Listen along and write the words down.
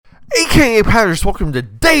AKA Patters, welcome to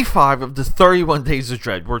day 5 of the 31 Days of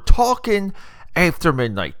Dread. We're talking After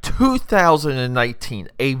Midnight 2019,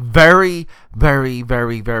 a very, very,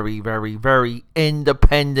 very, very, very, very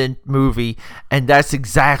independent movie, and that's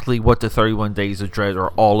exactly what the 31 Days of Dread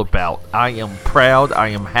are all about. I am proud, I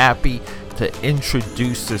am happy to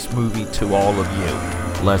introduce this movie to all of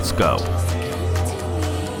you. Let's go.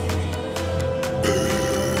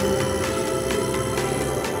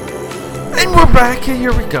 And we're back, and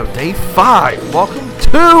here we go, day 5. Welcome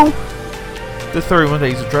to the 31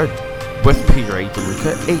 Days of Dread with Peter A.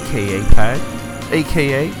 DeLuca, a.k.a. Pad,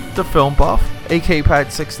 a.k.a. The Film Buff, a.k.a.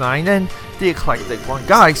 Pad69, and the Eclectic One.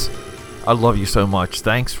 Guys, I love you so much.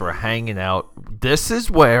 Thanks for hanging out. This is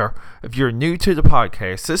where, if you're new to the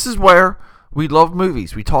podcast, this is where we love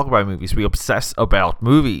movies. We talk about movies. We obsess about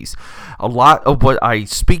movies. A lot of what I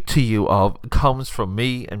speak to you of comes from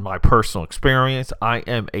me and my personal experience. I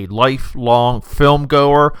am a lifelong film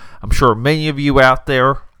goer. I'm sure many of you out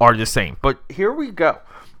there are the same. But here we go.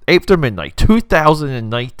 After Midnight,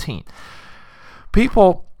 2019.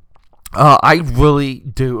 People, I really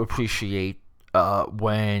do appreciate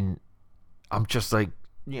when I'm just like,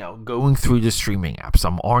 going through the streaming apps.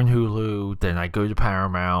 I'm on Hulu, then I go to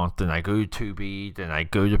Paramount, then I go to Tubi, then I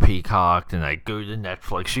go to Peacock, then I go to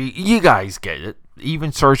Netflix. You guys get it.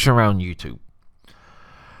 Even searching around YouTube.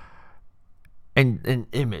 And an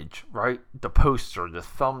image, right? The poster, the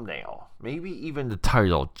thumbnail, maybe even the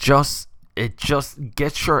title. It just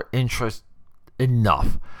gets your interest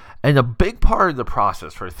enough. And a big part of the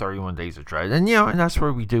process for 31 Days of Dread, and that's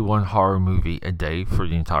where we do one horror movie a day for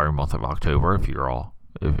the entire month of October, if you're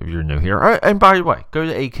new here. And by the way, go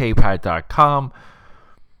to akpad.com.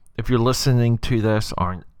 If you're listening to this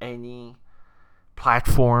on any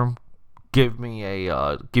platform, give me a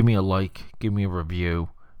like, give me a review.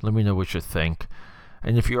 Let me know what you think.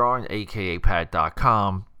 And if you're on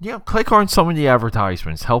akapad.com, click on some of the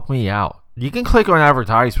advertisements. Help me out. You can click on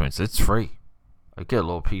advertisements. It's free. I get a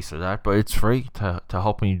little piece of that, but it's free to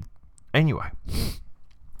help me anyway.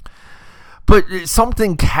 But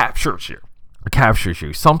something captures you.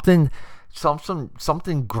 Something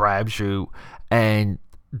grabs you, and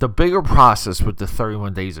the bigger process with the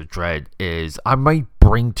 31 Days of Dread is I might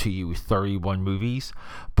bring to you 31 movies,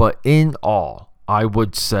 but in all, I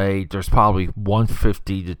would say there's probably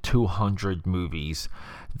 150 to 200 movies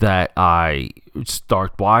that I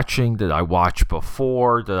start watching, that I watch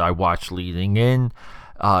before, that I watch leading in.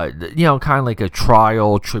 Kind of like a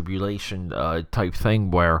trial, tribulation type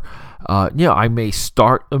thing where, I may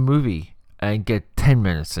start a movie and get 10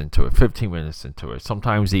 minutes into it, 15 minutes into it,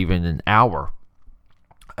 sometimes even an hour.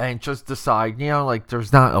 And just decide,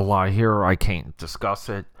 there's not a lot here, I can't discuss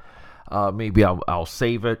it. Maybe I'll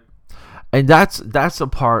save it. And that's a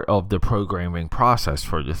part of the programming process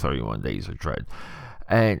for the 31 Days of Dread.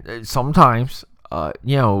 And sometimes,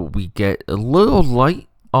 we get a little light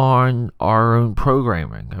on our own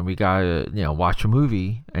programming, and we gotta, watch a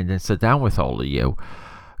movie and then sit down with all of you.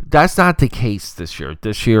 That's not the case this year.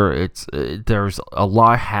 This year, there's a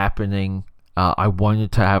lot happening. I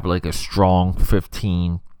wanted to have like a strong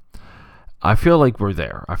 15. I feel like we're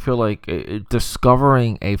there. I feel like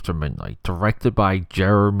discovering After Midnight, directed by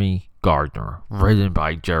Jeremy Gardner, written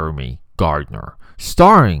by Jeremy Gardner,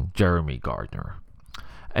 starring Jeremy Gardner,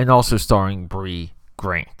 and also starring Bree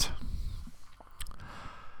Grant.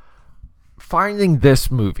 Finding this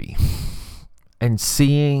movie and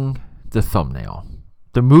seeing the thumbnail,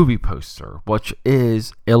 the movie poster, which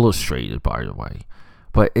is illustrated, by the way,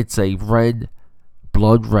 but it's a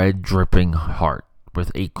blood red dripping heart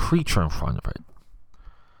with a creature in front of it.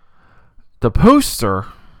 The poster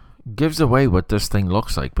gives away what this thing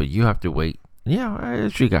looks like, but you have to wait.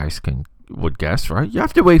 As you guys would guess, right? You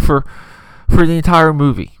have to wait for the entire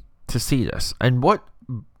movie to see this. And what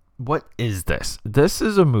is this? This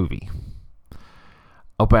is a movie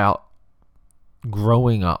about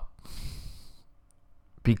growing up,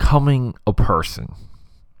 becoming a person,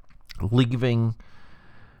 leaving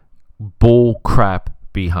bull crap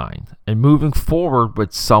behind, and moving forward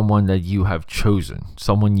with someone that you have chosen,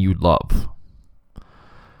 someone you love.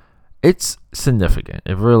 It's significant.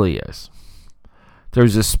 It really is.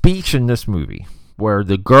 There's a speech in this movie where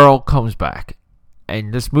the girl comes back,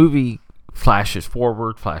 and this movie flashes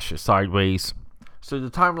forward, flashes sideways, so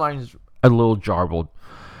the timeline's a little jarbled.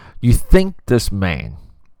 You think this man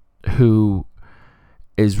who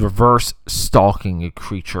is reverse stalking a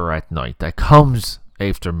creature at night that comes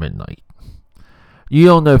after midnight, you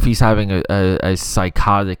don't know if he's having a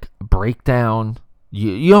psychotic breakdown.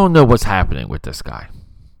 You don't know what's happening with this guy,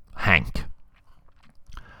 Hank.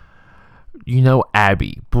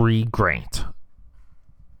 Abby, Bree Grant,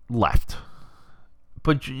 left.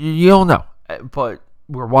 but you don't know. But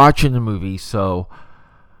we're watching the movie, so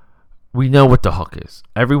we know what the hook is.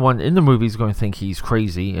 Everyone in the movie is going to think he's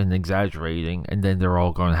crazy and exaggerating, and then they're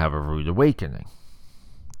all going to have a rude awakening.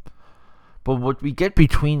 But what we get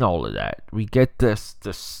between all of that, we get this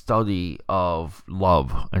study of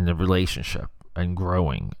love and the relationship and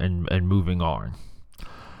growing and moving on.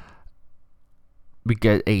 We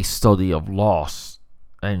get a study of loss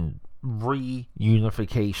and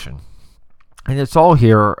reunification. And it's all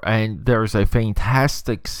here, and there's a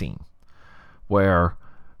fantastic scene where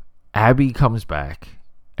Abby comes back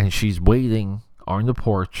and she's waiting on the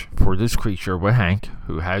porch for this creature with Hank,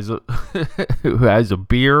 who has a who has a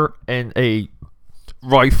beer and a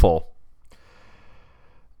rifle,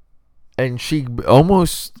 and she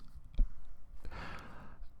almost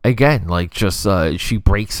again she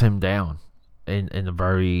breaks him down in a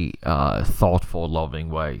very thoughtful, loving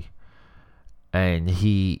way, and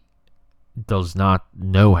he does not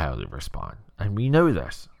know how to respond, and we know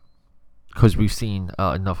this because we've seen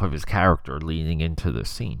enough of his character leading into this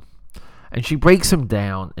scene. And she breaks him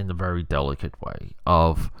down in a very delicate way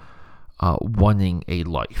of wanting a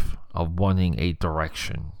life, of wanting a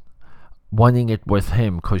direction, wanting it with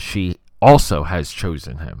him because she also has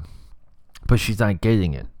chosen him. But she's not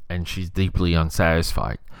getting it, and she's deeply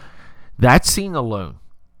unsatisfied. That scene alone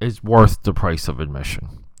is worth the price of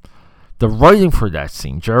admission. The writing for that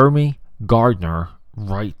scene, Jeremy Gardner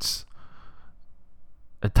writes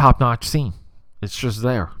a top-notch scene. It's just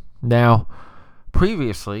there. Now,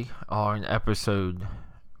 previously on episode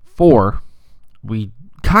 4, we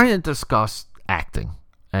kind of discussed acting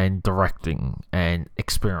and directing and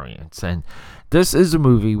experience. And this is a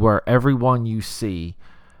movie where everyone you see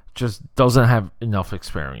just doesn't have enough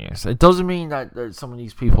experience. It doesn't mean that some of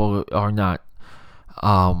these people are not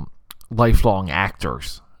lifelong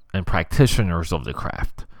actors and practitioners of the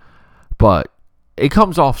craft. But it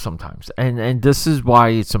comes off sometimes. And this is why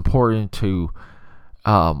it's important to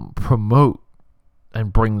promote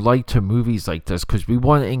and bring light to movies like this, because we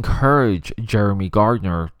want to encourage Jeremy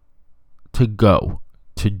Gardner to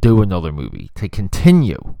do another movie, to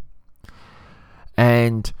continue.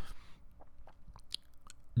 And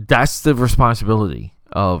that's the responsibility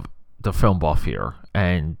of the film buff here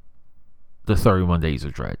and the 31 Days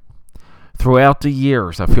of Dread. Throughout the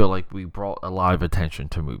years, I feel like we brought a lot of attention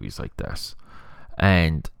to movies like this.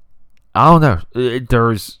 And I don't know,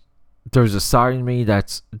 there's a side of me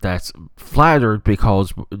that's flattered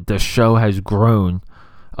because the show has grown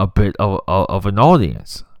a bit of an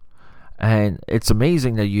audience. And it's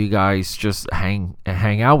amazing that you guys just hang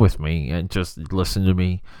out with me and just listen to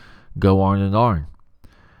me go on and on.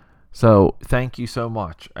 So thank you so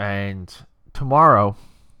much. And tomorrow,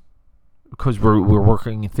 because we're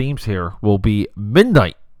working in themes here, will be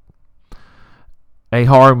Midnight, a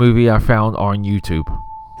horror movie I found on YouTube.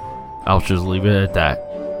 I'll just leave it at that.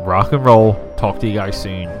 Rock and roll. Talk to you guys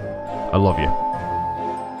soon. I love you.